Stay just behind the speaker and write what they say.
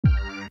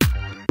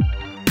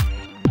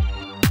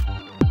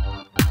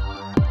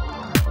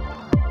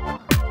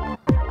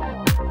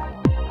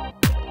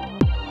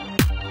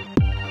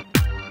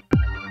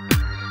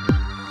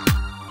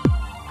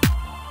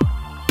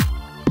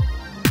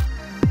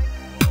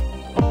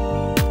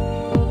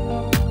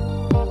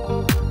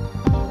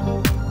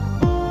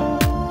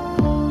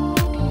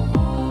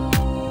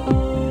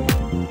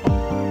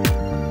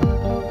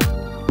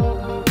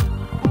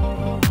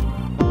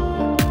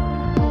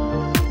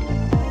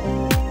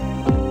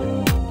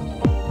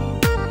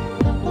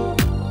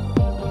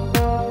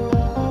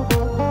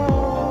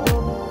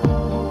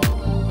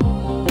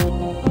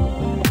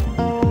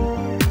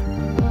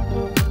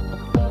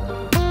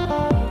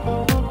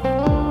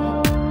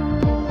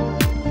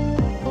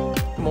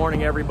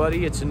morning,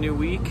 everybody. It's a new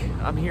week.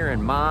 I'm here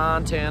in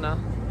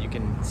Montana. You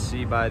can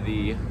see by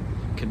the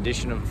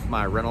condition of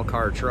my rental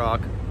car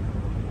truck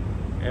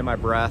and my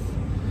breath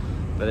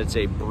that it's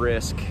a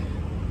brisk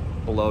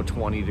below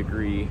 20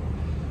 degree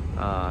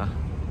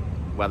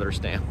weather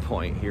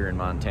standpoint here in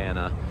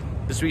Montana.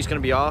 This week's gonna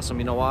be awesome.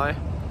 You know why?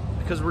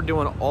 Because we're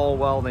doing all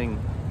welding.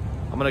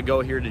 I'm gonna go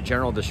here to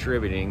General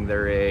Distributing.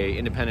 They're a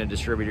independent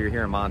distributor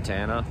here in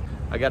Montana.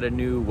 I got a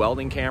new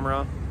welding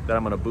camera that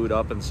I'm gonna boot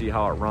up and see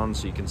how it runs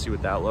so you can see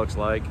what that looks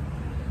like.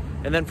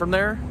 And then from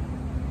there,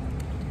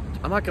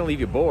 I'm not gonna leave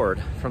you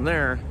bored. From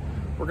there,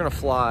 we're gonna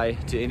fly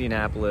to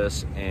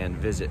Indianapolis and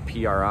visit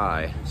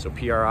PRI. So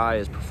PRI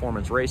is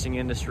Performance Racing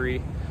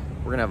Industry.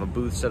 We're gonna have a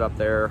booth set up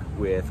there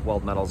with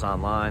Weld Metals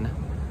Online.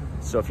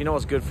 So if you know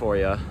what's good for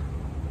you,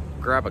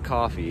 grab a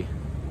coffee,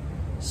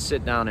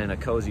 sit down in a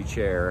cozy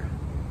chair,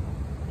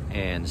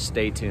 and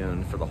stay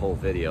tuned for the whole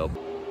video.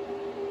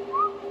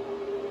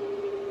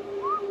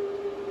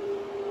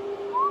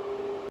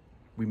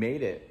 We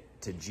made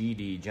it to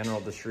GD, General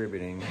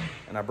Distributing,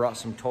 and I brought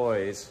some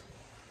toys.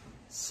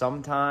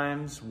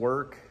 Sometimes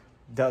work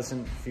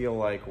doesn't feel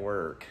like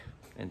work.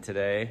 And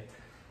today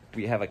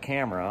we have a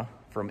camera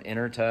from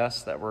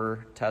Intertest that we're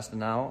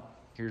testing out.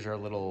 Here's our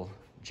little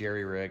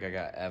jerry rig. I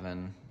got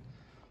Evan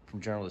from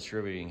General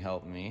Distributing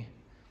helping me.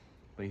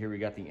 But here we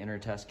got the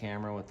Intertest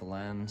camera with the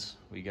lens.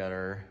 We got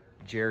our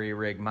jerry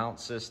rig mount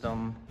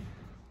system.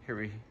 Here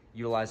we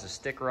utilize a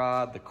stick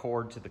rod, the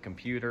cord to the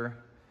computer.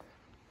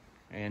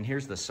 And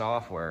here's the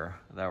software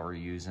that we're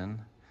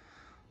using.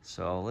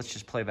 So let's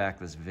just play back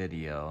this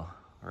video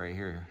right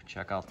here.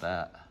 Check out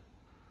that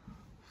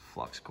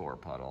flux core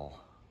puddle.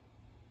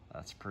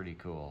 That's pretty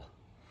cool.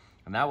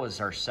 And that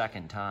was our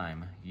second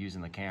time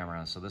using the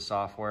camera. So this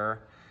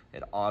software,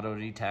 it auto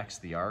detects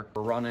the arc.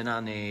 We're running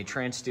on a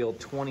Transsteel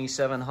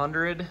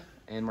 2700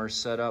 and we're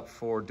set up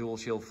for dual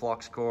shield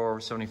flux core,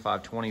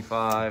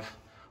 7525,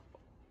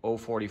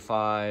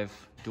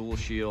 045, dual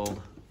shield,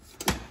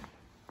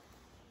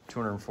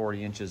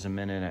 240 inches a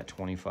minute at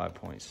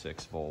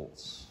 25.6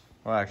 volts.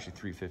 Well, actually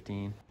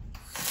 315.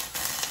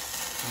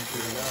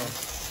 Here we go.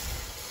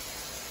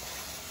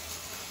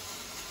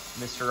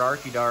 Mr.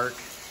 Archidark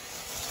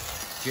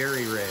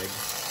jerry rig.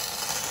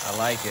 I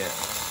like it.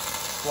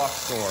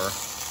 Flux core,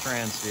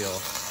 Transsteel.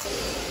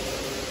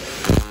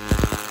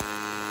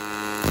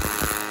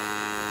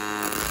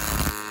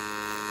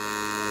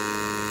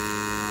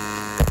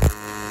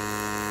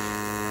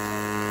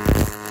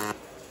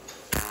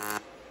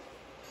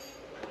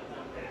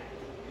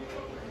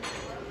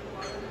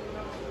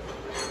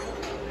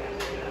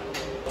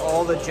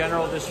 All the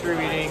General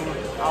Distributing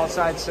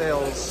outside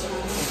sales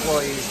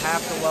employees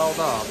have to weld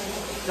up.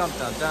 Dun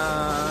dun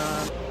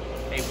dun.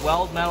 A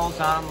Weld Metals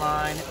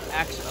Online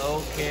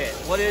XO kit.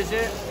 What is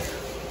it?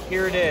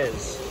 Here it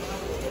is.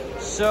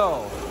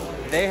 So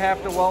they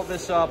have to weld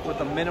this up with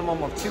a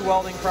minimum of 2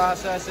 welding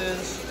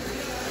processes.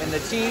 And the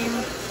team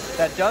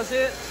that does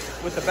it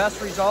with the best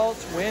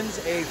results wins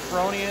a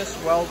Fronius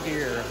weld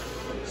gear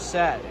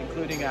set,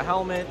 including a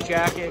helmet,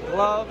 jacket,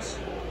 gloves.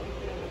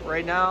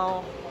 Right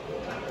now,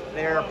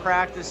 they're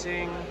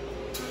practicing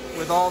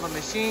with all the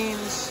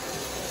machines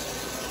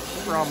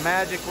from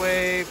Magic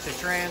Wave to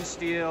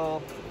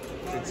Transsteel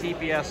to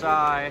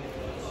TPSI.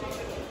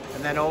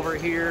 And then over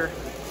here,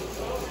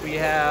 we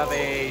have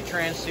a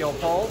Transsteel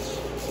Pulse,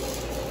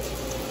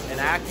 an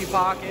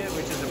AccuPocket,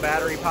 which is a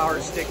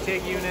battery-powered stick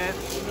TIG unit,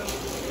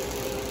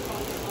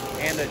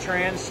 and a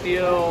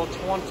Transsteel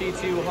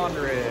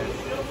 2200.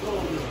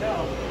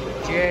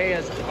 Jay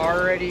has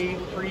already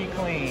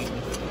pre-cleaned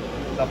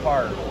the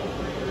part.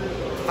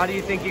 How do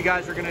you think you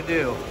guys are gonna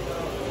do?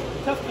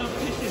 Tough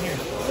competition here.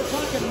 We're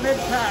talking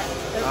mid-pack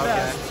at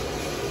best.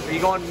 Are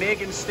you going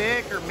MIG and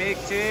stick or MIG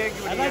TIG?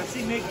 I'd like to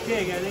see MIG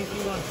TIG. I think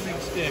he wants MIG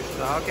stick.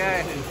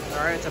 Okay.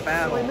 All right, it's a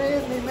battle. So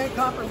we may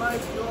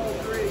compromise to all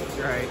three.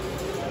 Right.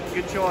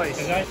 Good choice.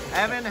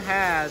 Evan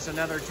has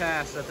another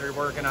test that they're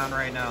working on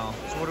right now.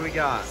 So what do we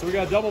got? So we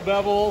got double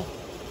bevel.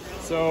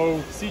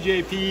 So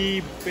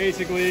CJP,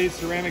 basically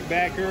ceramic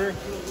backer.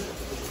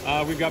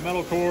 We've got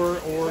metal core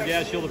or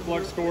gas shielded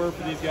flux core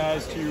for these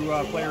guys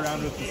to play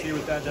around with to see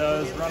what that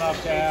does.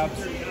 Runoff tabs,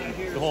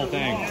 the whole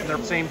thing. They're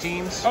the same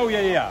teams? Oh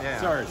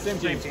yeah. Sorry, same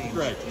teams.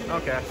 Right.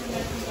 Okay.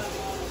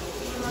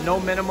 No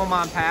minimum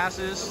on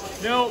passes?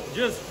 No,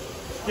 just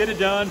get it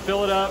done,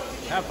 fill it up,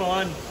 have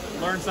fun,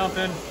 learn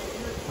something.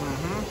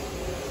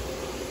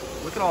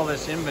 Look at all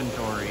this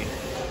inventory.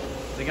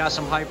 They got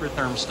some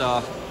Hypertherm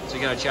stuff, so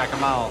you gotta check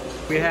them out.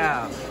 We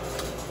have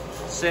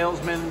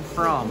salesman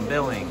from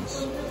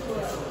Billings.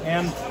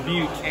 And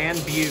Butte.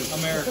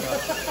 America.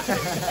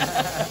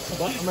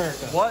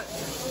 America.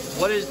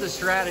 What is the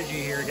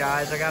strategy here,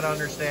 guys? I gotta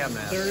understand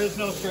this. There is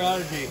no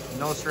strategy.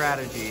 No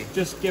strategy.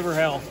 Just give her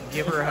hell.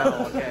 Give her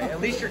hell, okay. At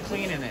least you're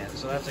cleaning it,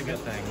 so that's a good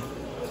thing.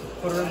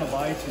 Put her in the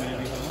bites,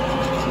 maybe.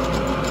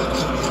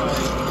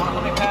 How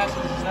many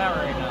passes is that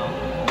right now?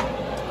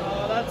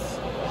 That's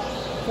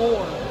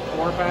 4.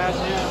 4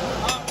 passes? Yeah.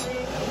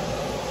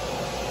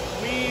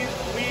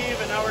 Weave,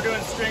 and now we're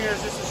doing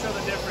stringers just to show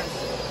the difference.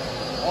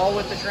 All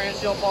with the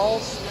transsteel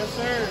pulse? Yes,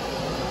 sir.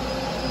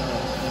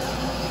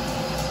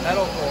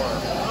 Metal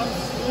core.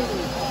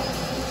 Absolutely.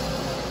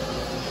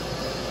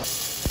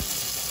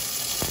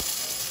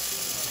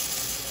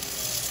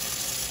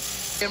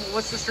 And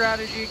what's the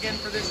strategy again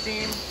for this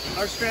team?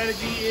 Our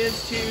strategy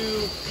is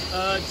to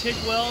TIG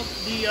weld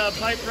the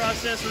pipe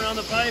process around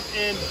the pipe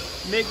and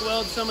MIG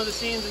weld some of the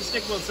seams and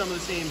stick weld some of the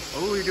seams.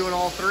 Oh, you're doing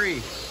all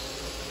three.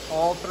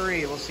 All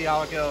three. We'll see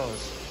how it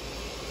goes.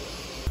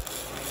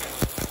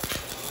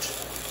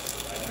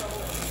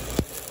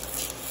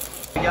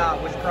 We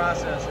got which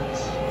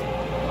processes?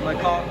 I'm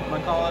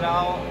gonna call it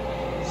out.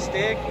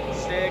 Stick,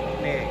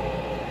 MIG.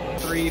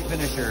 3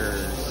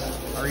 finishers.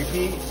 I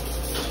repeat,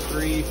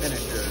 3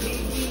 finishers.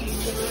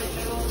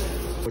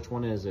 Which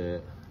one is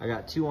it? I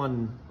got 2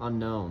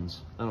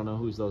 unknowns. I don't know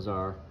whose those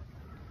are.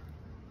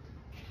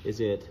 Is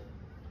it,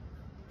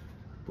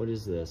 what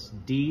is this?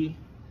 D,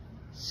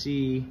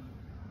 C,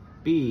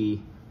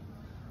 B,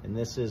 and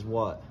this is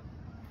what?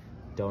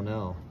 Don't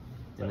know.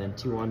 And then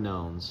 2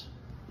 unknowns.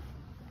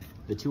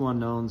 The 2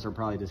 unknowns are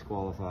probably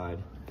disqualified.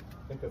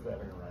 I think that's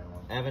Evan and Ryan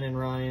one. Evan and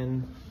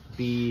Ryan,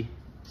 B,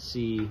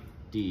 C,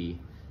 D.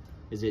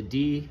 Is it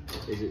D?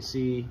 Is it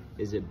C?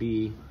 Is it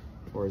B?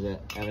 Or is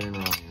it Evan and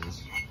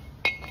Ryan's?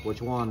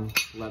 Which one?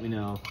 Let me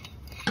know.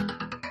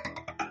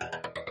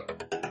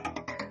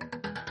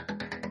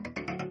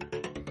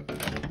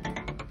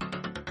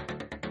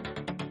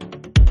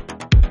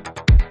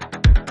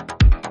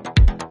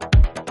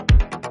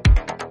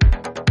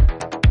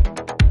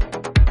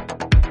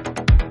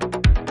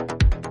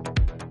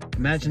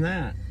 Imagine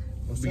that.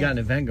 We got an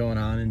event going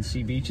on and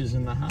Sea Beach is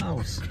in the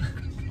house.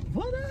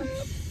 What up?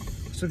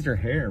 What's with your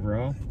hair,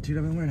 bro? Dude,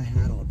 I've been wearing a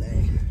hat all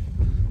day.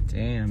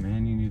 Damn,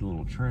 man, you need a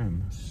little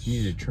trim.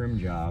 You need a trim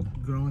job.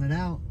 Growing it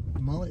out.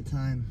 Mullet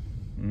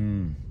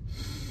time.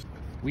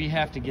 We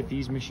have to get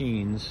these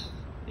machines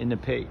into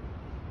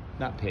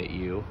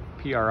PITu,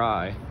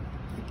 PRI.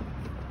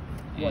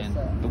 What's And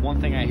that? the one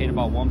thing I hate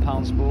about 1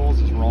 pound spools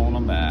is rolling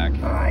them back.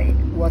 Alright,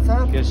 what's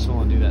up? You guys still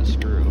want to do that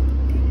screw.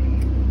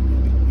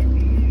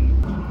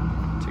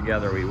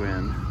 Together we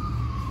win.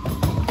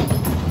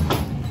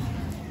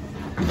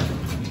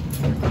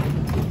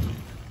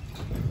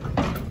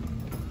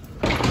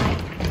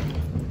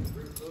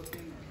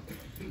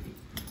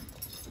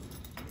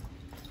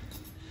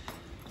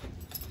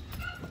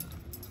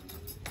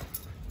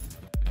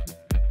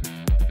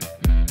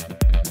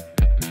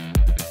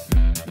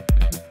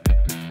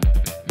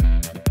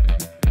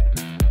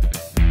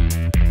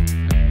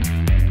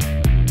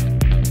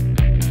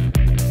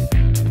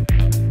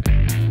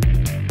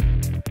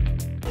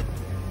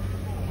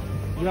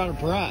 You're out of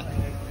breath.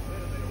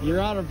 You're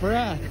out of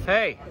breath.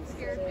 Hey,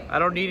 I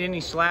don't need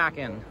any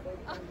slacking.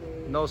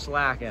 No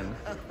slacking.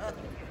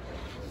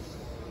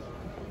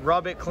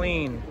 Rub it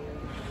clean.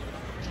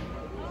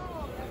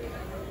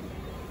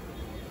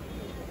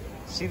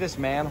 See this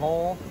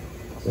manhole?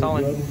 I was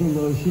telling Rub the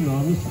lotion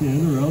on the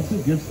skin or else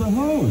it gets the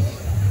hose.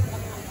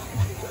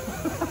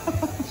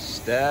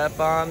 Step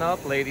on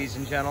up, ladies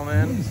and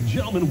gentlemen. Ladies and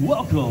gentlemen,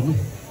 welcome to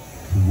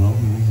Weld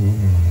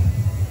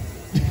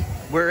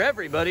Where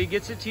everybody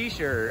gets a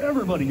t-shirt.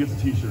 Everybody gets a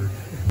t-shirt.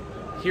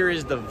 Here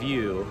is the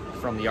view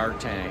from the arc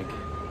tank.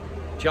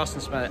 Justin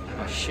spent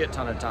a shit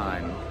ton of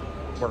time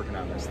working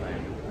on this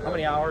thing. How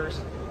many hours?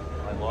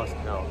 I lost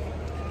count.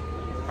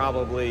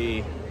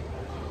 Probably at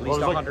least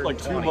Well, it was 120.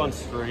 like 2 months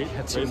straight,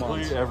 Yeah, 2 basically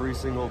months. every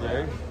single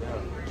day.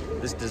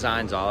 This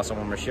design's awesome.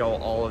 I'm gonna show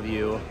all of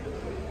you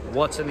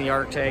what's in the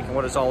arc tank and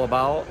what it's all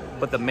about.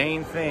 But the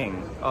main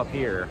thing up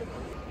here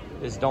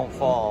is don't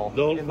fall.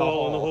 Don't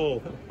fall in the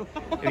hole.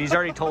 And he's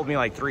already told me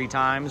like 3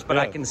 times, but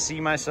Yeah. I can see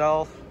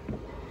myself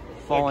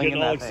falling Like in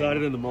getting that all thing.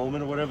 excited in the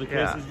moment or whatever the case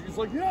Yeah. is. You're just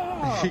like,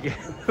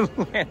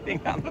 yeah!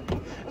 Landing on the,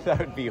 that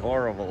would be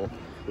horrible.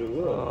 It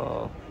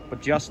will.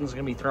 But Justin's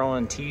gonna be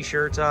throwing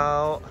t-shirts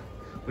out.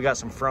 We got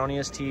some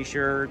Fronius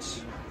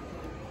t-shirts.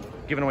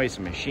 Giving away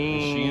some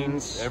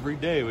machines. Every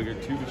day we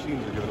got 2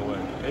 machines we're giving away,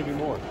 maybe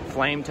more.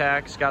 Flame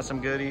Tech's got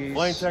some goodies.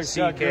 Flame Tech's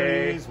got CK.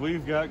 goodies,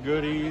 we've got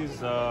goodies.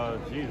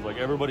 Geez, like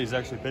everybody's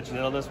actually pitching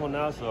in on this one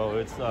now, so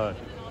it's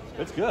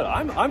good.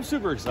 I'm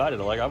super excited.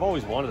 Like I've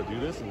always wanted to do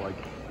this, and like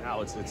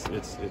now it's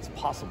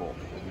possible.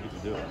 We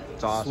get to do it.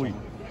 It's awesome. Sweet.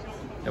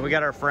 And we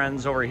got our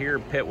friends over here,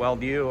 Pit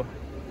Weld U.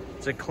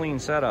 It's a clean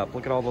setup.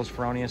 Look at all those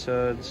Fronius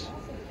hoods,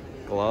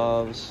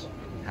 gloves,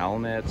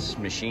 helmets,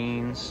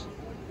 machines.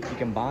 You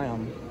can buy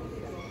them.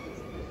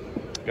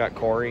 Got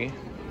Corey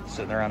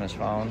sitting there on his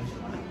phone.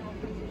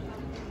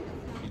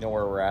 You know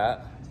where we're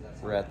at?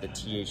 We're at the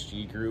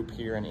THG group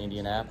here in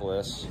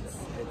Indianapolis.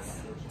 It's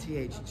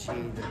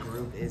THG, the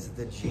group is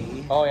the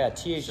G. Oh yeah,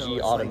 THG So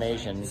it's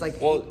Automation. It's like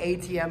well,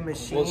 ATM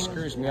machine. well, it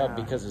screws me up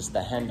Yeah. because it's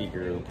the Hendy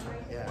group.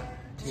 Yeah.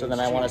 So then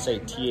I THG. want to say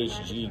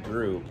THG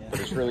group, but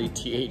it's really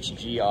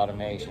THG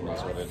Automation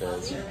is what it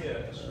is.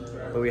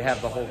 But we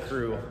have the whole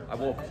crew. I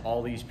woke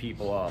all these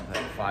people up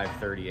at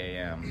 5:30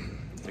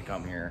 a.m. to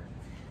come here.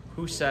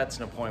 Who sets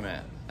an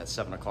appointment at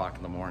 7 o'clock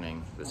in the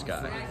morning? This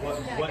guy.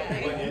 What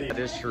idiot? That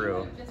is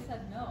true. Just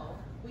said no.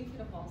 We could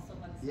have also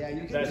went Yeah,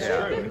 you can. That's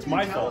tell, true. you It's can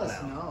my tell fault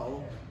us now.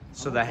 no.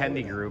 So the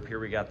Hendy group, here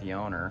we got the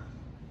owner,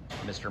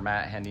 Mr.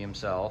 Matt Hendy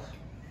himself,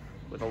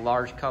 with a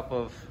large cup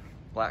of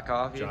black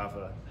coffee.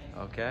 Jaffa.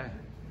 Okay.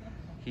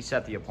 He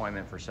set the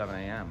appointment for 7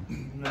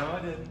 a.m. No,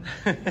 I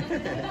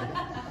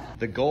didn't.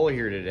 The goal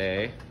here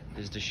today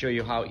is to show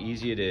you how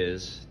easy it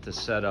is to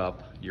set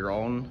up your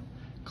own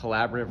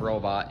collaborative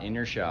robot in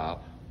your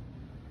shop.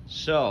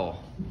 So,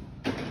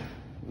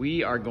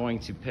 we are going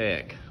to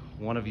pick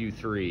one of you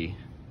three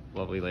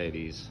lovely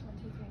ladies,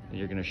 and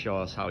you're gonna show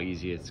us how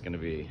easy it's gonna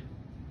be.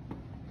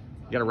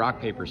 You got a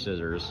rock, paper,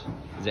 scissors.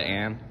 Is it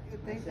Ann?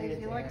 They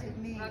feel like it's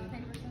me. Rock,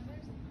 paper, scissors?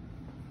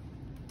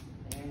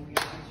 And we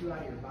get you out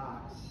of your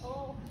box.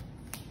 Oh.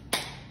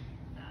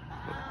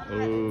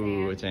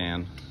 Ooh, it's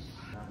Ann.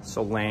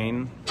 So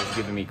Lane is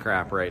giving me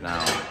crap right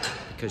now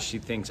because she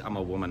thinks I'm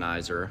a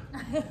womanizer.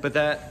 But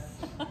that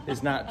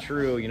is not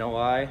true. You know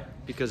why?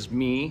 Because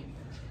me,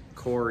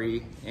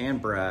 Corey,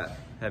 and Brett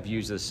have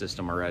used this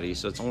system already,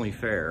 so it's only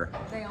fair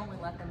They only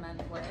let the men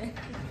play.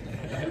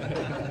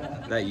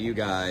 that you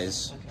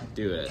guys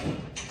do it.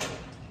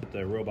 Put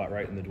the robot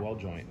right in the dwell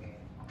joint.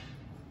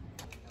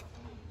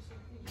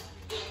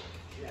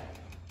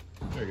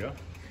 There you go.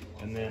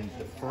 And then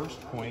the first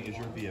point is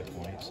your via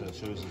point, so it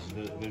shows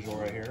this visual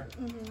right here.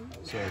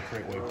 So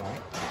create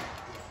waypoint.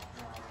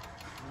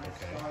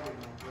 Okay.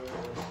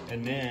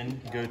 And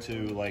then go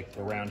to like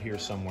around here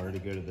somewhere to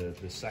go to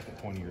the second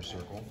point of your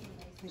circle.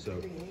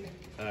 So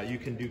you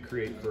can do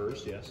create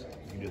first, yes.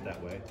 You can do it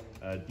that way.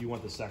 You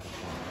want the second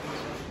point,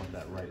 so you want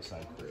that right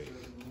side create.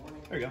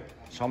 There you go.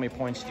 So how many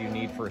points do you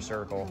need for a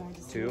circle?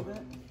 2?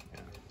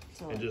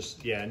 And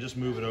just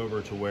move it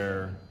over to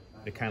where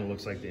it kind of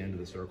looks like the end of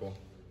the circle.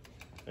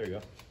 There you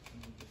go.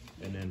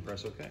 And then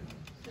press OK.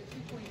 So 2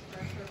 points for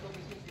a circle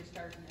because you're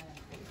starting at.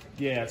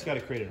 Yeah, it's got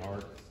to create an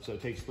arc. So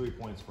it takes 3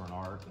 points for an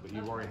arc, but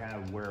you already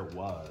have where it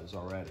was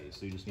already.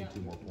 So you just need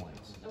 2 more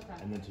points.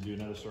 Okay. And then to do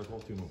another circle,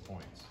 2 more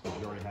points. But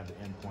you already have the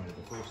end point of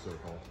the first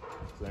circle.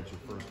 So that's your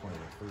first point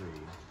of the 3,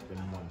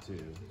 then 1, 2.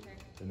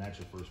 Then that's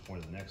your first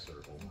point of the next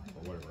circle,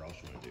 or whatever else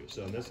you want to do.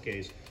 So in this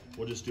case,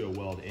 we'll just do a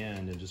weld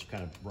end and just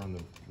kind of run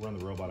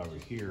the robot over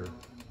here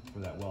for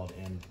that weld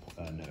end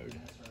node.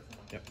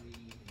 Yep.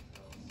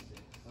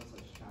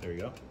 There you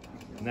go.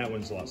 And that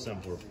one's a lot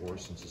simpler, of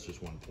course, since it's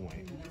just 1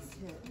 point.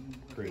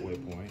 Create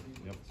waypoint.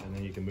 Yep. And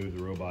then you can move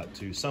the robot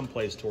to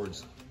someplace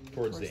towards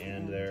the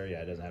end there. Yeah,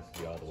 it doesn't have to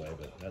be all the way,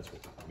 but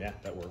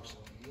that works.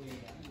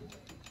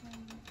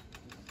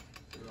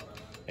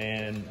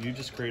 And you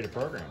just create a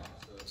program.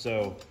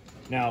 So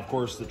now, of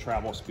course, the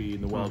travel speed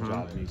and the weld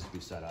job needs to be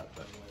set up.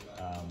 But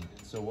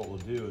so what we'll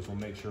do is we'll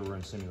make sure we're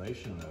in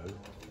simulation mode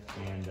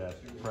and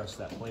press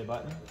that play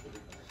button,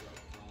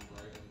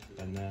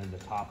 and then the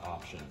top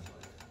option.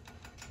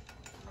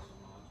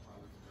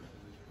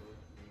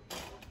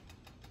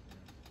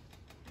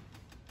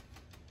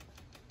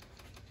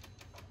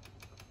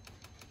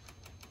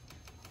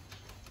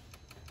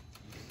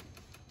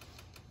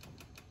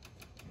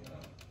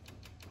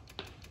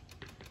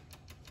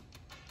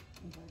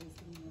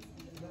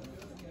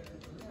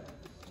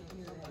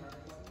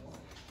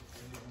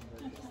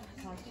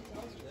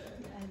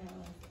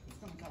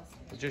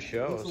 It just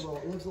It looks shows. a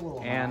little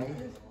high.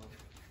 And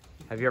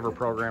have you ever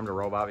programmed a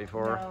robot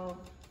before? No.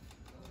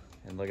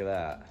 And look at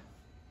that.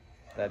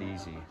 That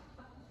easy.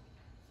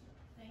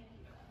 I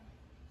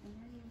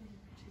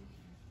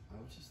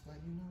was just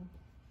letting you know.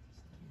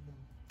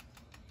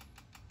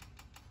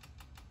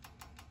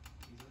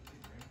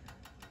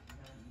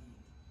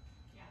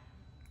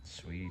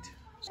 Sweet.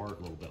 Start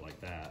a little bit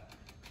like that,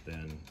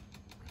 then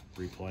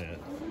replay it.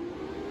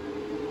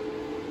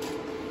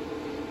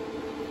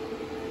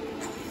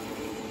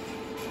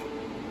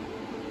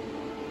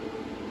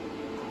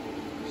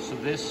 So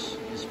this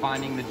is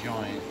finding the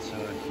joint. So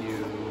if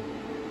you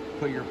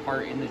put your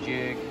part in the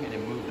jig and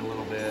it moved a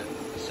little bit,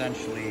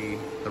 essentially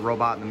the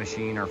robot and the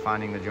machine are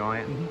finding the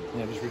joint.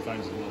 Yeah, just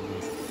refines it a little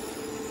bit.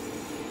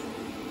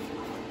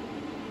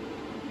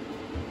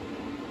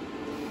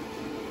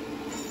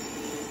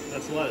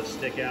 Let's let it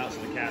stick out so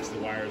the cast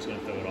of wire is going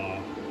to throw it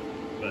off.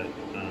 But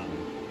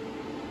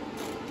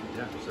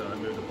yeah, so I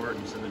moved the part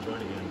and send the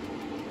joint again.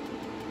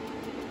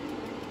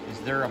 Is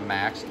there a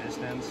max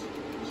distance?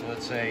 So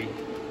let's say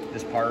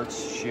this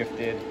part's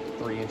shifted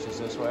 3 inches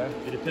this way.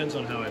 It depends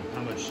on how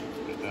much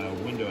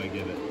window I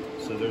give it.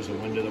 So there's a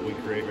window that we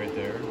create right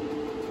there,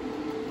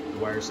 the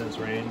wire sense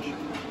range.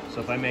 So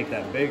if I make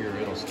that bigger,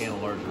 it'll scan a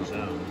larger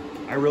zone.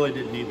 I really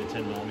didn't need the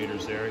 10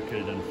 millimeters there. I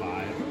could have done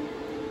 5,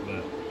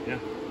 but yeah.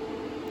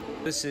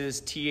 This is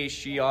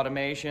THG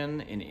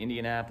Automation in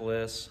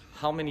Indianapolis.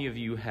 How many of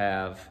you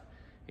have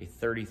a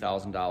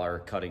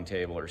 $30,000 cutting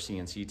table or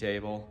CNC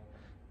table?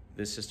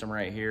 This system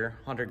right here,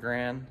 100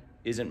 grand,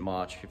 isn't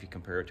much if you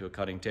compare it to a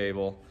cutting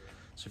table.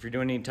 So if you're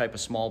doing any type of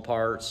small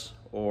parts,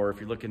 or if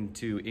you're looking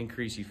to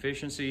increase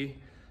efficiency,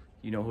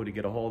 you know who to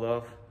get a hold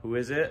of. Who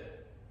is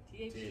it?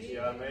 THG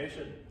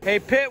Automation. Hey,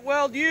 Pit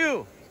Weld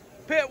you!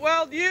 Pit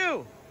Weld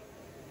you!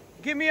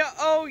 Give me a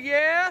oh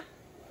yeah!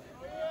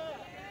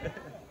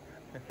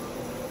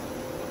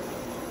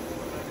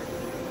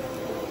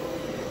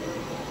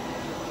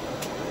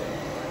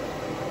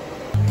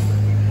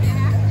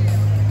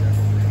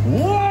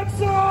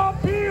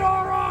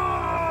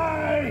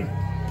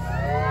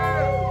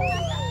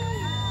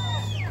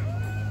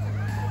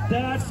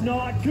 That's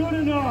not good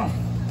enough.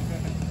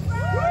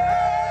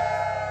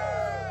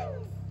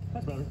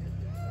 That's better.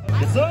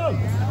 Get some.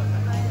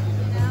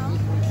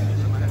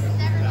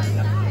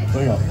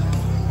 There you go.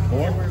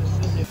 More.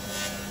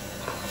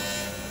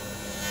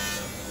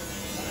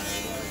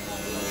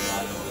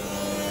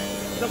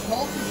 The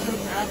pulse is so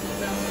fast.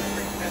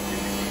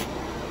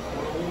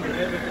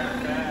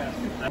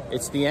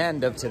 It's the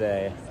end of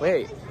today.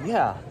 Wait,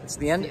 yeah, it's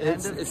the end.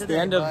 It's the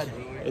end of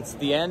it's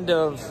the end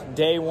of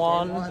day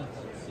one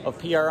of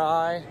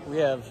PRI. We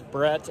have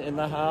Brett in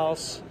the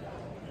house,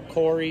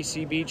 Corey,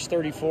 Sea Beach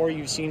 34.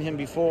 You've seen him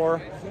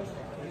before.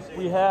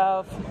 We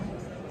have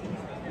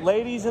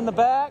ladies in the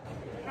back.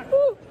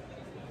 Woo!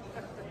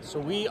 So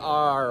we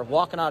are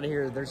walking out of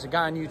here. There's a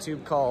guy on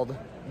YouTube called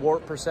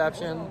Warp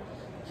Perception.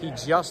 He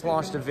just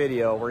launched a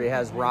video where he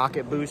has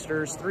rocket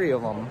boosters, 3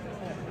 of them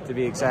to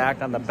be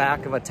exact, on the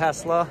back of a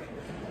Tesla.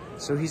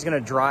 So he's gonna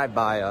drive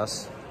by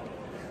us.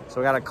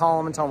 So we gotta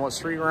call him and tell him what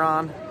street we're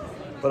on.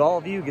 But all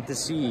of you get to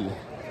see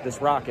this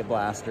rocket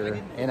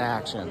blaster in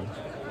action.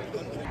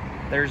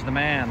 There's the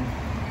man.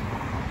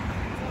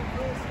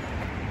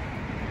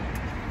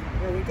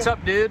 What's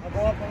up, dude? I'll go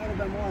up a little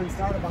bit more and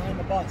start it behind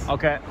the bus.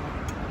 Okay.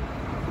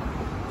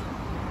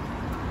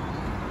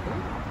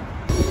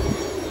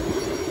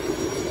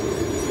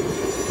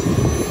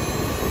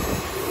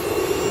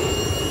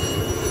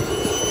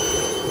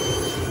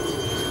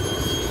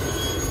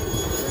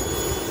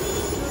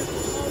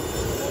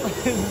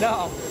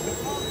 No.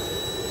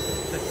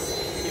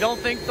 You don't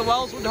think the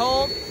wells would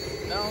hold?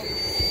 No.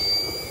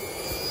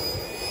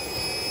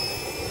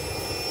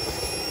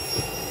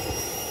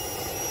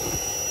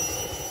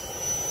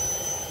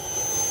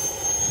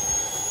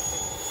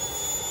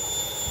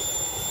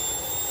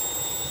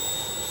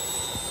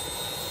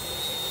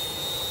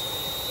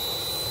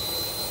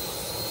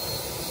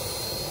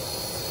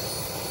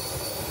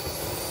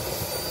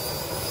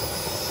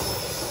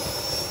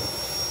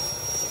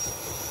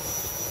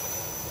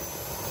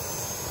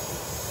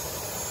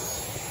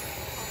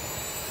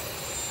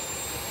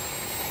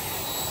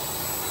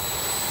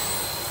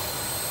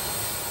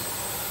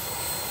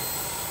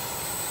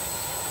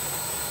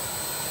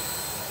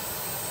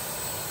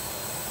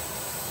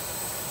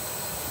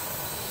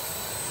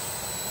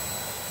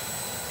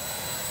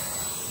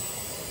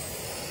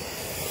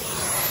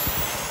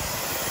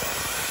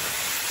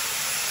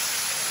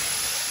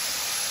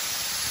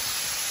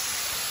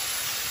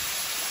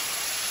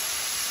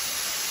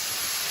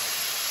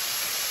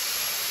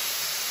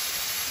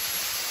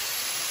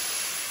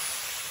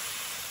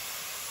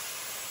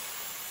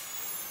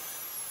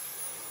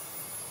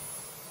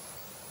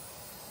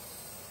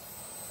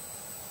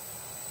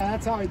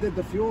 That's how I did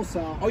the fuel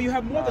cell. Oh, you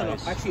have more than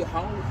enough. Actually,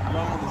 how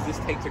long does this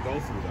take to go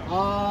through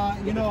though?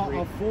 You know,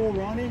 a full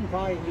running,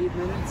 probably 8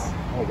 minutes.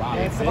 Oh wow.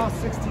 And it's about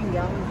 16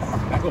 gallons.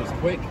 That goes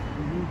quick.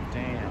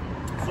 Damn.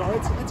 So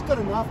it's good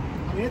enough.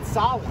 I mean, it's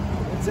solid.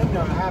 It's in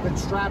there. I have it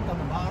strapped on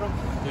the bottom.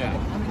 Yeah.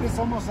 I mean, it's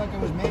almost like it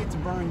was made to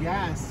burn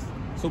gas.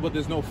 So, but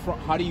there's no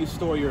front. How do you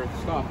store your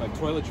stuff? Like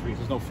toiletries,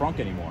 there's no frunk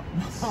anymore.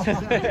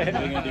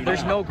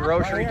 There's no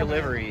grocery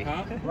delivery.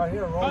 Huh? Right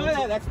here. Oh,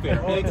 yeah, that's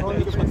fair. You can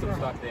put some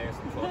stuff there,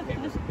 some toilet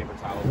paper, some paper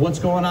towels. What's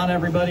going on,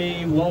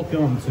 everybody?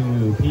 Welcome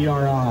to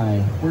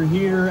PRI. We're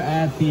here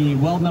at the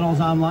Weld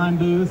Metals Online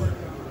booth.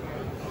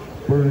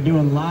 We're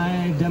doing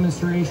live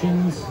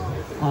demonstrations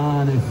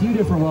on a few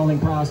different welding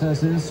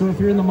processes. So if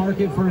you're in the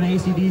market for an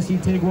AC/DC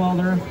TIG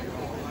welder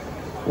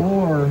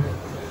or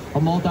a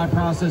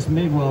multi-process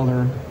MIG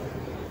welder,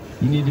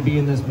 you need to be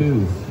in this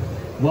booth.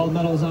 Weld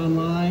Metals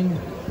Online,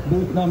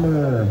 booth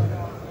number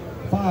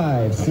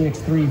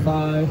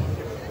 5635.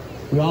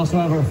 We also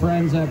have our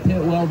friends at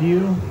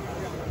PITu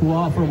who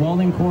offer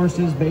welding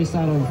courses based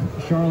out of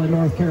Charlotte,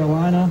 North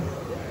Carolina.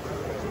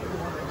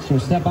 So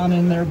step on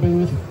in their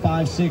booth,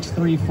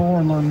 5634,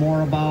 and learn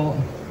more about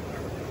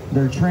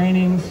their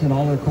trainings and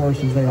all their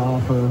courses they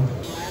offer.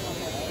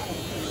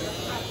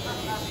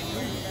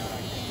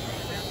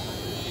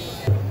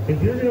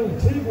 If you're going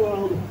to TIG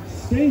weld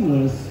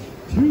stainless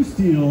to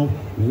steel,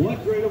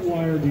 what grade of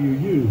wire do you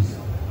use?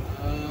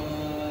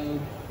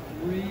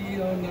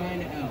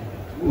 309L.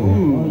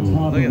 Ooh,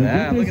 look at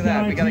that. Look at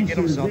that. We got to get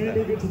him something.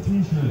 Do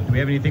we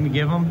have anything to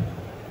give them?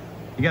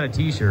 You got a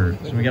t-shirt,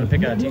 so we got to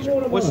pick out a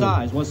t-shirt. What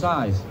size? What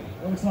size?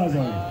 What size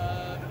are you?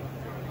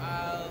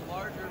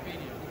 Large or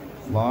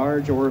medium?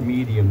 Large or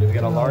medium? Do we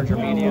got a large or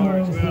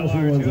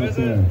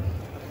medium?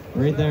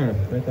 Right there,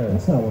 right there.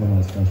 That's not one of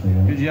my special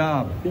ones. Good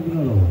job. Give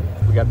another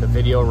one. We got the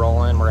video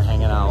rolling. We're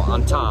hanging out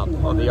on top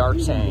of the arc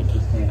tank.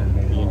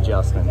 Me and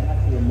Justin.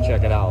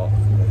 Check it out.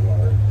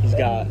 He's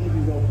got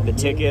the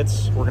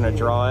tickets. We're going to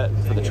draw it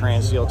for the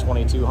Transsteel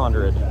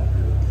 2200.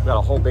 We've got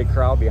a whole big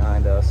crowd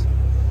behind us.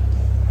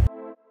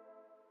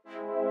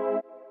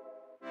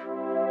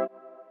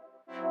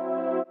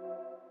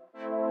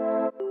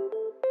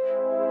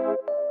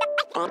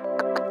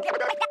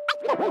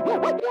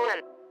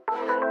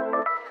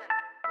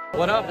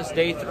 What up? It's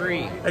day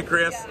 3. Hey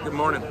Chris, good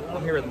morning.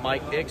 I'm here with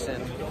Mike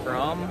Dixon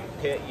from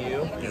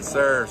PITu. Yes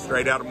sir,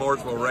 straight out of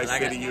Mooresville, Race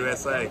City,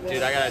 USA.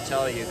 Dude, I gotta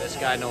tell you, this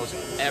guy knows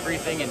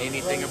everything and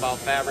anything about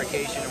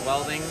fabrication and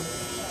welding.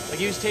 Like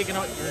you were taking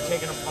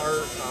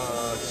apart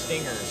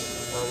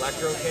stingers or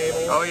electro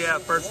cables. Oh yeah,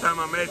 first time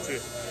I met you,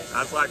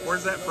 I was like,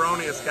 where's that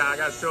Feronius guy? I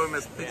gotta show him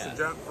this piece of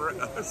junk for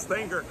a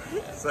stinger.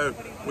 So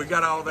we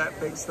got all that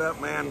fixed up,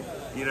 man.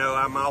 You know,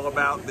 I'm all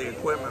about the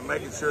equipment,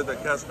 making sure the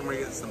customer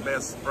gets the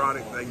best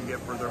product they can get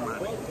for their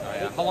money. Oh,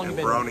 yeah. How long have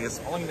you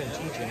been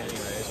teaching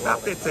anyways?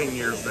 About 15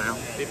 years now.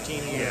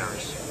 15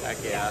 years. Yeah.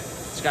 Heck yeah.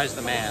 This guy's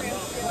the man.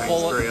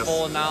 Thanks, Chris.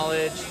 Full of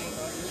knowledge.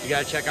 You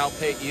gotta check out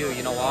PITu.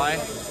 You know why?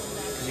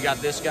 Because you got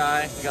this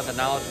guy, you got the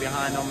knowledge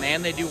behind them,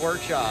 and they do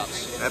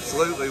workshops.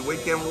 Absolutely.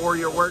 Weekend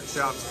Warrior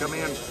workshops. Come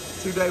in.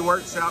 2-day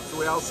workshops.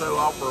 We also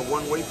offer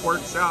 1-week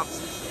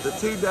workshops. The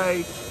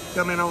 2-day,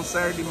 come in on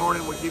Saturday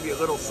morning. We give you a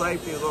little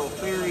safety, a little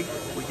theory.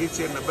 We get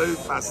you in the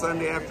booth by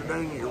Sunday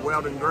afternoon. You're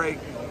welding great.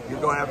 You're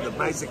going to have the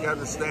basic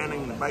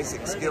understanding, the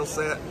basic skill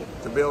set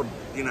to build,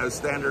 you know,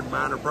 standard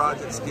minor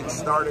projects, get you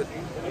started.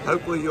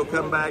 Hopefully you'll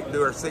come back,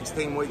 do our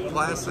 16-week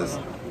classes,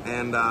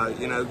 and,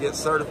 you know, get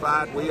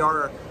certified. We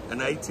are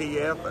an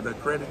ATF, an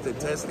accredited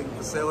testing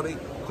facility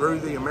through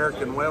the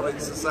American Welding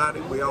Society.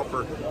 We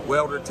offer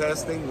welder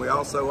testing. We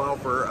also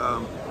offer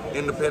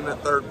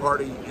independent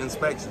third-party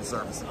inspection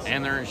services.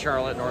 And they're in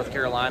Charlotte, North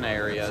Carolina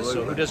area.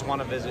 Absolutely. So who doesn't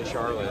want to visit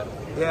Charlotte?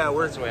 Yeah,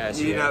 that's the way I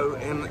see you know,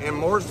 in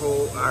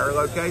Mooresville, our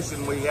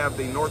location, we have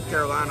the North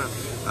Carolina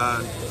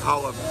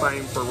Hall of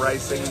Fame for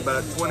racing,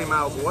 but 20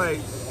 miles away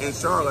in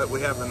Charlotte,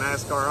 we have the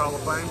NASCAR Hall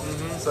of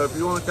Fame. So if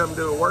you want to come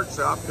do a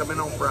workshop, come in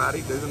on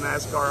Friday, do the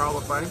NASCAR Hall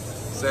of Fame.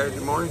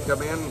 Saturday morning,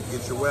 come in,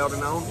 get your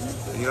welding on,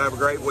 and you'll have a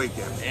great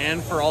weekend.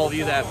 And for all of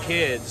you that have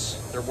kids,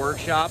 their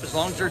workshop, as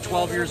long as they're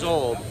 12 years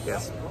old,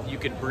 yes, you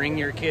could bring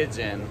your kids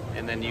in,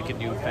 and then you could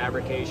do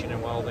fabrication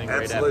and welding.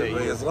 Absolutely.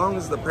 Right at as long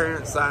as the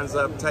parent signs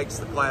up, takes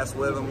the class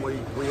with them. We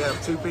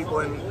have 2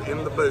 people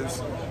in the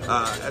booth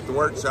at the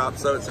workshop,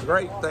 so it's a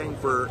great thing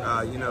for,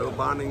 you know, a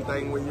bonding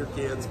thing with your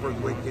kids for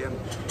the weekend.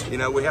 You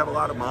know, we have a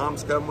lot of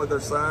moms come with their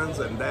sons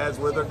and dads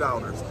with their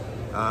daughters.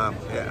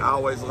 I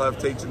always love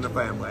teaching the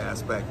family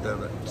aspect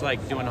of it. It's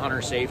like doing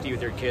hunter safety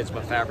with your kids,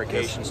 but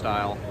fabrication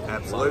style.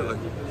 Absolutely.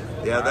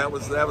 Yeah, that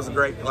was a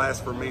great class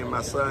for me and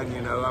my son.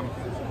 You know,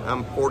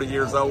 I'm 40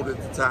 years old at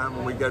the time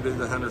when we go do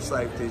the hunter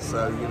safety,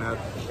 so you know,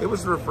 it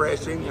was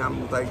refreshing.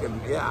 I'm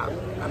thinking, yeah,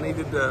 I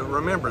needed to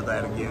remember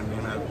that again.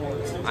 You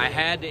know, I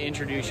had to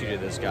introduce you to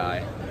this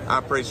guy. I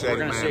appreciate it,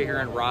 man. We're gonna sit here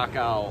and rock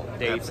out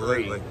day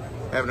 3.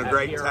 Having a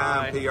great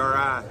time,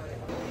 PRI.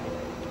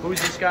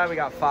 Who's this guy? We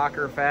got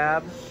Fokker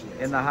Fab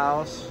in the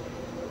house.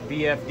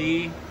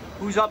 BFD.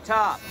 Who's up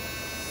top?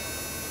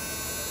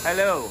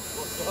 Hello.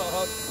 What's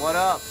up? What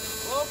up?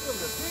 Welcome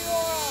to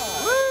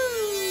PRI. Woo!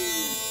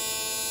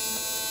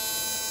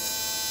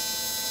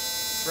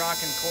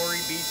 Rockin'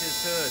 Corey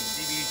Beach's hood,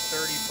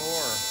 CBH34.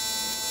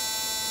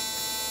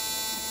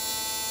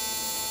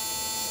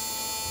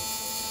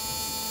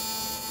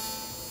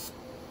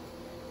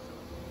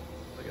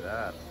 Look at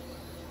that.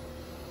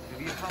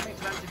 How many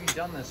times have you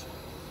done this?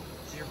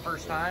 This is your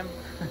first time?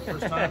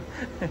 First time.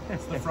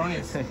 It's the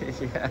Feronius.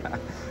 Yeah.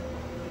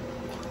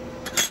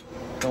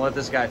 Don't let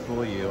this guy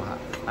fool you.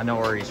 I know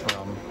where he's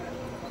from.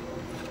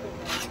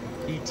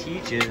 He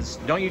teaches.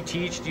 Don't you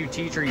teach? Do you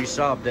teach or you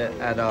subbed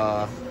at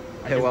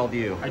Weld?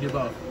 I do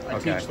both. I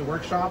teach the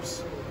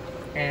workshops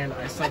and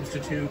I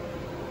substitute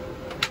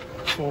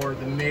for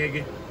the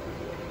MIG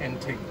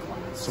and TIG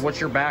class. So what's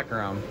your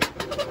background?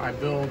 I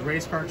build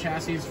race car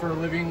chassis for a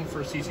living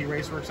for CT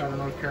Raceworks out of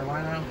North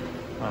Carolina.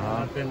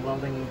 I've been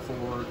welding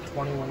for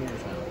 21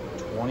 years now.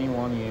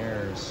 21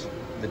 years.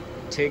 The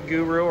TIG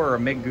guru or a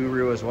MIG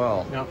guru as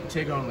well? No,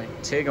 TIG only.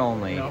 TIG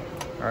only? No.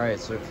 All right,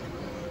 so if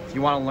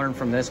you want to learn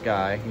from this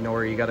guy, you know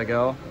where you got to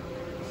go?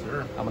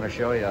 Sure. I'm going to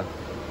show you.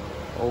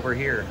 Over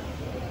here.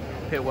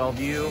 Pit Weld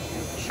View,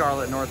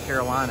 Charlotte, North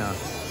Carolina.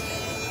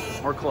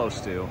 Or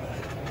close to.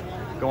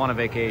 Go on a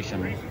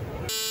vacation.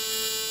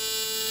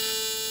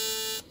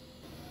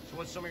 So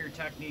what's some of your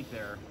technique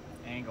there,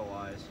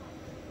 angle-wise?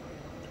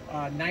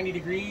 90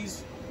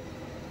 degrees,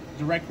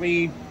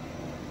 directly,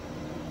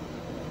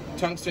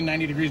 tungsten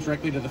 90 degrees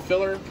directly to the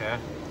filler. Okay.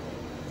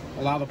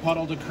 Allow the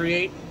puddle to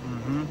create,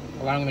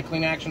 allowing the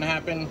clean action to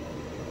happen,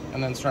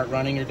 and then start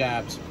running your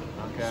dabs.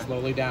 Okay.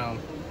 Slowly down.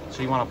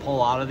 So you want to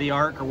pull out of the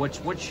arc, or what's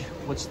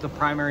the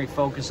primary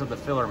focus of the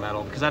filler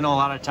metal? Because I know a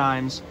lot of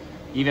times,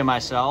 even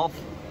myself,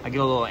 I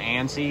get a little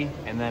antsy,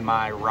 and then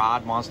my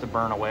rod wants to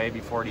burn away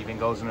before it even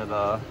goes into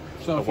the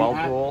weld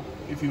pool.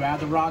 If you add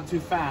the rod too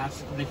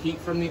fast, the heat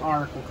from the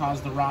arc will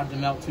cause the rod to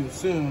melt too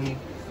soon,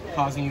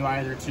 causing you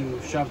either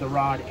to shove the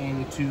rod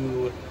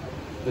into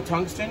the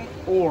tungsten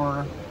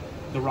or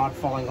the rod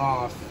falling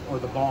off or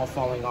the ball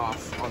falling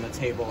off on the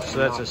table. So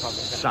that's a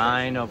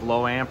sign of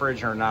low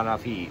amperage or not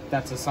enough heat?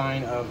 That's a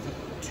sign of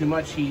too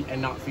much heat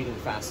and not feeding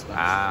fast enough.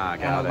 Ah,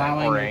 got it.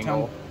 Or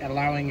angle. And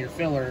allowing your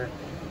filler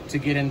to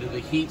get into the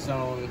heat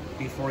zone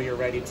before you're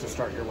ready to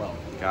start your weld.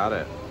 Got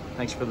it.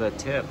 Thanks for the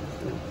tip.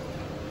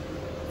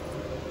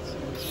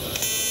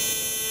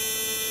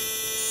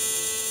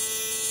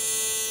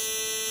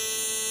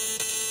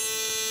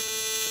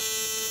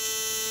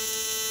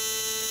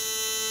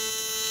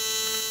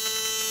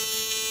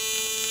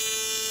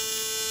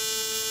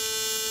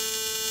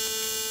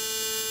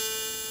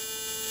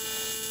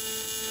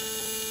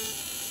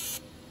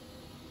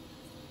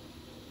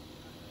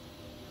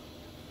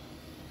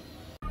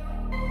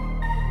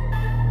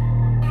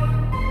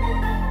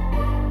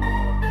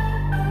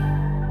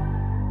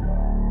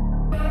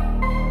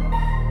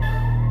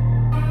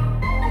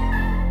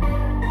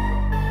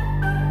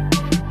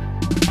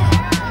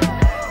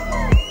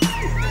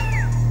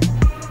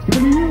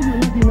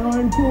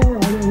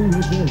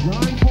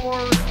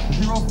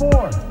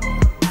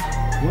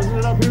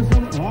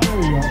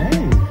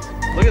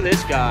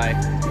 this guy,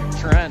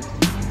 Trent,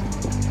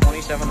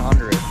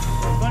 2700.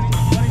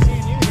 Funny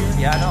seeing you here.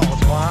 Yeah, I know.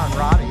 What's going on?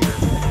 Rod here.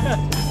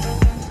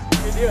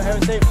 Good deal.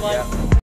 Have a safe flight. Yeah.